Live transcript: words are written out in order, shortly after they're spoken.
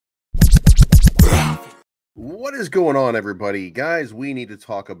What is going on, everybody? Guys, we need to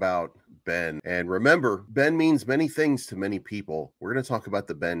talk about Ben. And remember, Ben means many things to many people. We're going to talk about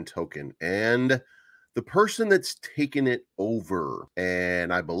the Ben token and the person that's taken it over.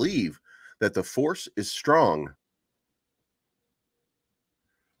 And I believe that the force is strong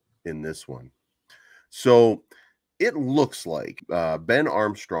in this one. So it looks like Ben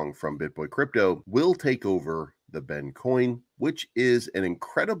Armstrong from BitBoy will take over the Ben coin, which is an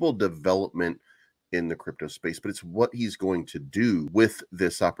incredible development in the crypto space, but it's what he's going to do with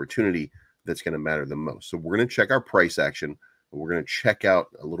this opportunity that's going to matter the most. So we're going to check our price action. We're going to check out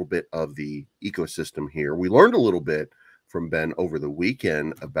a little bit of the ecosystem here. We learned a little bit from Ben over the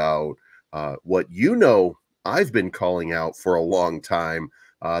weekend about what I've been calling out for a long time,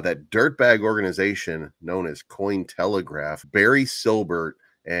 that dirtbag organization known as Cointelegraph, Barry Silbert,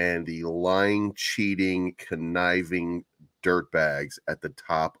 and the lying, cheating, conniving dirtbags at the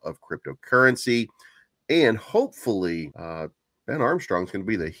top of cryptocurrency. And hopefully, Ben Armstrong's going to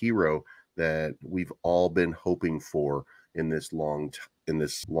be the hero that we've all been hoping for in this long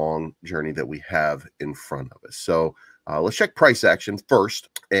journey that we have in front of us. So let's check price action first,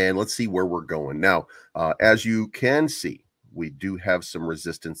 and let's see where we're going. Now, as you can see, we do have some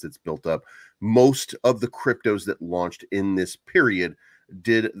resistance that's built up. Most of the cryptos that launched in this period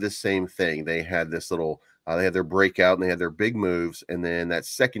did the same thing. They had this little, they had their breakout and they had their big moves. And then that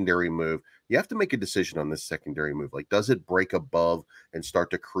secondary move, you have to make a decision on this secondary move. Like, does it break above and start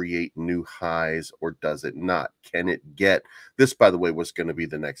to create new highs, or does it not? Can it get this? By the way, was going to be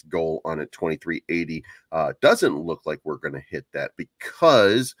the next goal on it, 2380. Doesn't look like we're going to hit that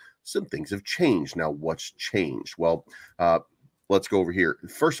because some things have changed. Now, what's changed? Well, let's go over here.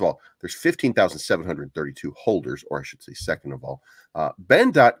 First of all, there's 15,732 holders, or I should say, second of all,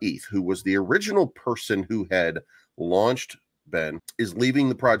 Ben.eth, who was the original person who had launched Ben, is leaving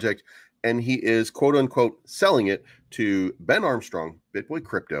the project, and he is quote unquote selling it to Ben Armstrong, BitBoy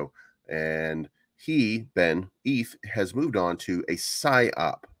Crypto, and he, Ben ETH, has moved on to a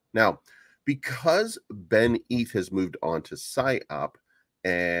PSYOP. Now, because Ben ETH has moved on to PSYOP,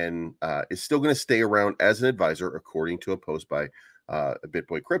 and is still going to stay around as an advisor, according to a post by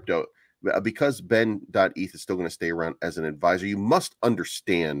BitBoy Crypto. Because Ben.eth is still going to stay around as an advisor, you must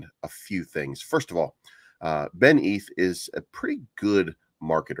understand a few things. First of all, Ben ETH is a pretty good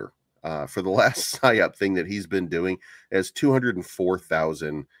marketer. For the last PSYOP thing that he's been doing, has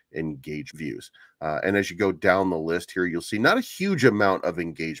 204,000 engaged views. And as you go down the list here, you'll see not a huge amount of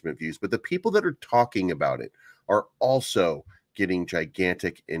engagement views, but the people that are talking about it are also getting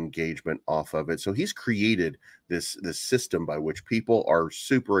gigantic engagement off of it. So he's created this system by which people are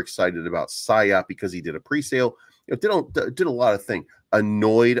super excited about PSYOP because he did a pre-sale. Did a lot of things,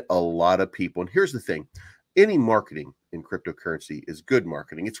 annoyed a lot of people. And here's the thing: any marketing in cryptocurrency is good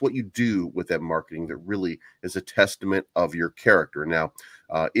marketing. It's what you do with that marketing that really is a testament of your character. Now,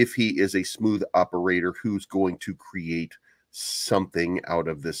 if he is a smooth operator who's going to create something out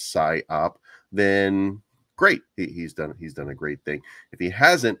of this PSYOP, then great. He's done a great thing. If he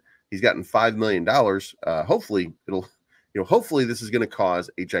hasn't, he's gotten $5 million. Hopefully hopefully this is going to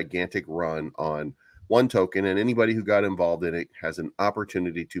cause a gigantic run on one token, and anybody who got involved in it has an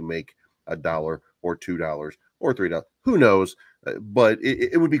opportunity to make $1 or $2 or $3. Who knows? But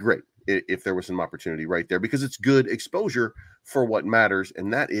it would be great if there was some opportunity right there, because it's good exposure for what matters,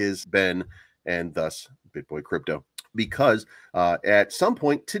 and that is Ben and thus BitBoy Crypto. Because at some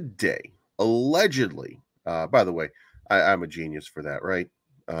point today, allegedly, by the way, I'm a genius for that, right?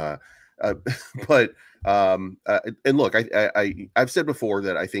 But and look, I've said before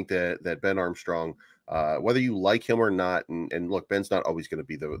that I think that Ben Armstrong, whether you like him or not, and look, Ben's not always going to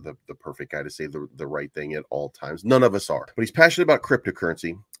be the perfect guy to say the right thing at all times. None of us are. But he's passionate about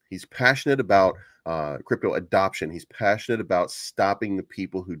cryptocurrency. He's passionate about crypto adoption. He's passionate about stopping the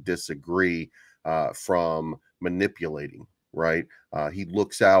people who disagree from manipulating. Right? He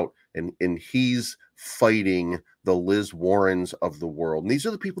looks out and he's fighting the Liz Warrens of the world. And these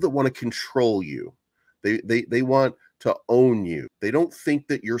are the people that want to control you. They want to own you. They don't think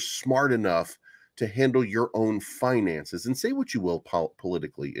that you're smart enough to handle your own finances. And say what you will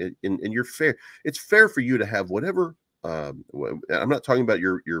politically, and you're fair. It's fair for you to have whatever. I'm not talking about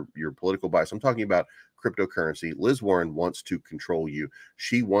your political bias. I'm talking about cryptocurrency. Liz Warren wants to control you.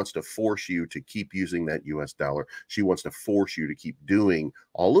 She wants to force you to keep using that US dollar. She wants to force you to keep doing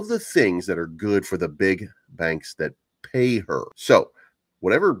all of the things that are good for the big banks that pay her. So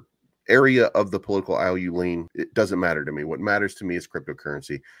whatever area of the political aisle you lean, it doesn't matter to me. What matters to me is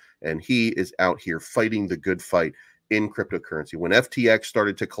cryptocurrency. And he is out here fighting the good fight. in cryptocurrency. When FTX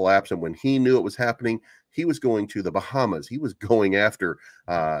started to collapse and when he knew it was happening, he was going to the Bahamas. He was going after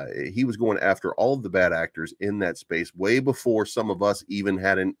all of the bad actors in that space way before some of us even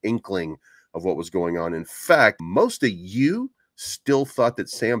had an inkling of what was going on. In fact, most of you still thought that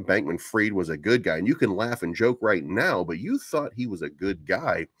Sam Bankman-Fried was a good guy. And you can laugh and joke right now, but you thought he was a good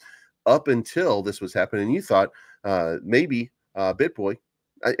guy up until this was happening. You thought maybe BitBoy,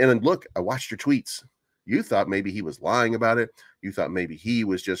 and look, I watched your tweets. You thought maybe he was lying about it. You thought maybe he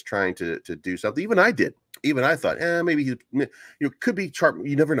was just trying to do something. Even I did. Even I thought, maybe he, could be chart.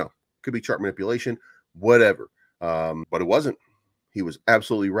 You never know. Could be chart manipulation, whatever. But it wasn't. He was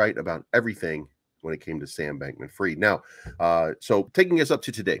absolutely right about everything when it came to Sam Bankman-Fried. Now, so taking us up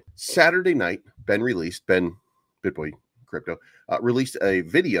to today, Saturday night, BitBoy Crypto released a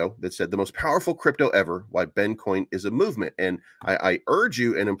video that said the most powerful crypto ever, why Bencoin is a movement. And I urge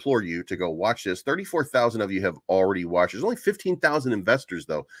you and implore you to go watch this. 34,000 of you have already watched. There's only 15,000 investors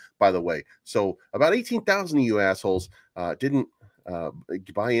though, by the way. So about 18,000 of you assholes didn't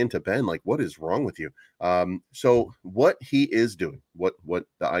buy into Ben. Like, what is wrong with you? So what he is doing, what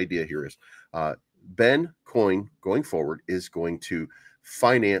the idea here is, Ben Coin going forward is going to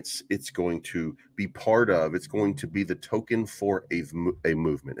finance, it's going to be part of, it's going to be the token for a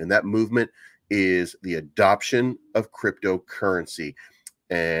movement. And that movement is the adoption of cryptocurrency.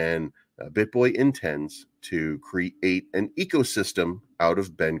 And BitBoy intends to create an ecosystem out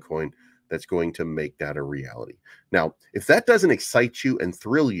of Bencoin that's going to make that a reality. Now, if that doesn't excite you and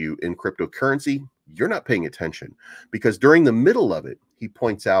thrill you in cryptocurrency, you're not paying attention, because during the middle of it, he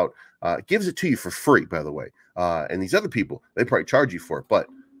points out, gives it to you for free, by the way. And these other people, they probably charge you for it. But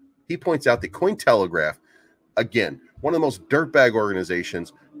he points out that Cointelegraph, again, one of the most dirtbag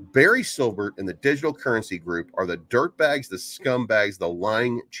organizations, Barry Silbert and the Digital Currency Group are the dirtbags, the scumbags, the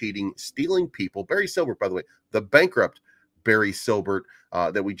lying, cheating, stealing people. Barry Silbert, by the way, the bankrupt Barry Silbert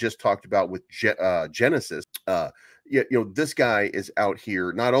that we just talked about with Genesis. This guy is out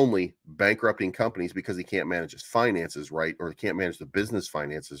here not only bankrupting companies because he can't manage his finances right, or he can't manage the business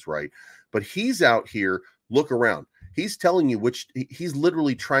finances right, but he's out here, look around. He's telling you he's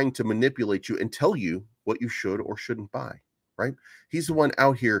literally trying to manipulate you and tell you what you should or shouldn't buy, right? He's the one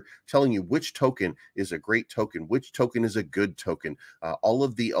out here telling you which token is a great token, which token is a good token, all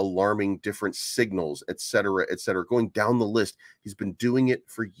of the alarming different signals, et cetera, going down the list. He's been doing it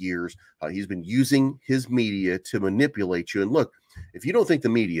for years. He's been using his media to manipulate you. And look, if you don't think the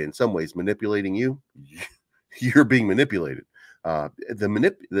media in some ways manipulating you, you're being manipulated.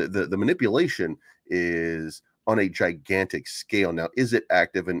 The manipulation is on a gigantic scale. Now, is it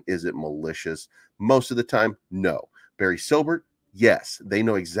active and is it malicious? Most of the time, no. Barry Silbert, yes, they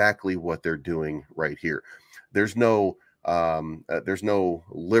know exactly what they're doing right here. There's no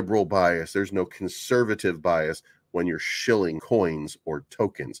liberal bias. There's no conservative bias when you're shilling coins or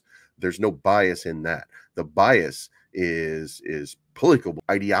tokens. There's no bias in that. The bias is political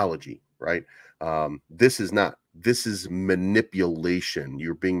ideology, right? This is not. This is manipulation.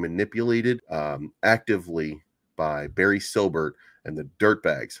 You're being manipulated actively by Barry Silbert and the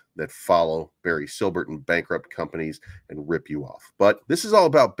dirtbags that follow Barry Silbert and bankrupt companies and rip you off. But this is all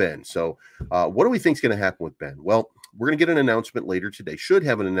about Ben. So what do we think is going to happen with Ben? Well, we're going to get an announcement later today, should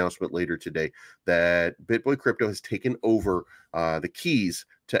have an announcement later today, that BitBoy Crypto has taken over the keys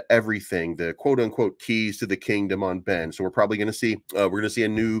to everything, the quote unquote keys to the kingdom on Ben. So we're probably going to see,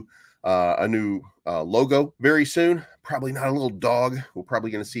 a new logo very soon. Probably not a little dog. We're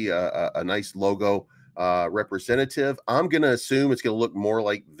probably going to see a nice logo representative. I'm going to assume it's going to look more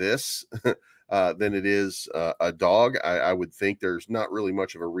like this than it is a dog. I would think there's not really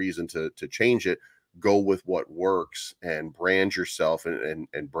much of a reason to change it. Go with what works and brand yourself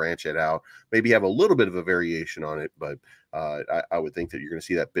and branch it out. Maybe have a little bit of a variation on it, but I would think that you're going to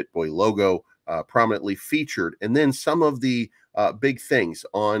see that BitBoy logo prominently featured. And then some of the big things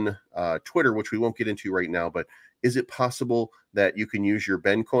on Twitter, which we won't get into right now, but is it possible that you can use your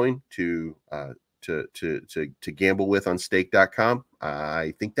Bencoin to gamble with on stake.com?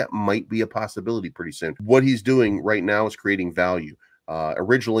 I think that might be a possibility pretty soon. What he's doing right now is creating value.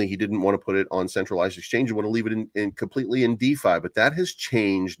 Originally, he didn't want to put it on centralized exchange. He want to leave it in completely in DeFi, but that has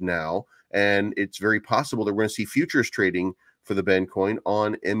changed now. And it's very possible that we're going to see futures trading for the Bencoin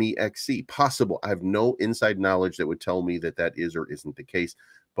on MEXC. Possible. I have no inside knowledge that would tell me that that is or isn't the case.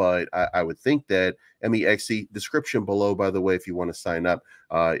 But I would think that MEXC, description below, by the way, if you want to sign up,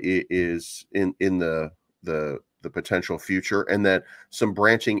 it is in the potential future, and that some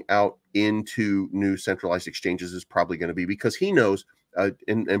branching out into new centralized exchanges is probably going to be, because he knows,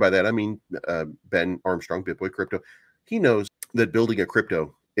 and by that I mean Ben Armstrong, BitBoy Crypto, he knows that building a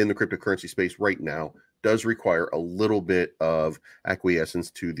crypto in the cryptocurrency space right now does require a little bit of acquiescence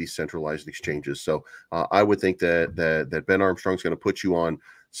to these centralized exchanges. So I would think that Ben Armstrong's going to put you on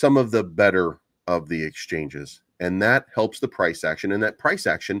some of the better of the exchanges, and that helps the price action, and that price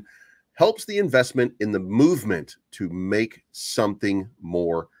action helps the investment in the movement to make something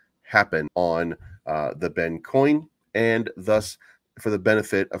more happen on the Ben coin, and thus for the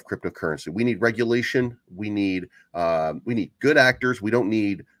benefit of cryptocurrency. We need regulation. We need good actors. We don't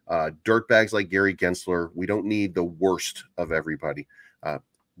need dirtbags like Gary Gensler. We don't need the worst of everybody.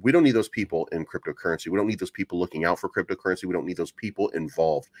 We don't need those people in cryptocurrency. We don't need those people looking out for cryptocurrency. We don't need those people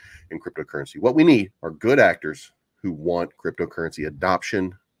involved in cryptocurrency. What we need are good actors who want cryptocurrency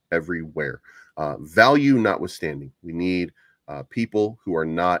adoption everywhere. Value notwithstanding, we need people who are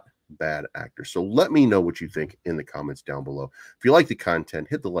not bad actors. So let me know what you think in the comments down below. If you like the content,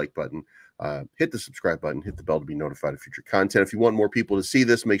 hit the like button, hit the subscribe button, hit the bell to be notified of future content. If you want more people to see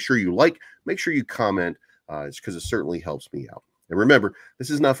this, make sure you like, make sure you comment. It's because it certainly helps me out. And remember, this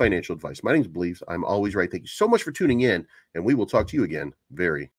is not financial advice. My name is Bleeves. I'm always right. Thank you so much for tuning in, and we will talk to you again very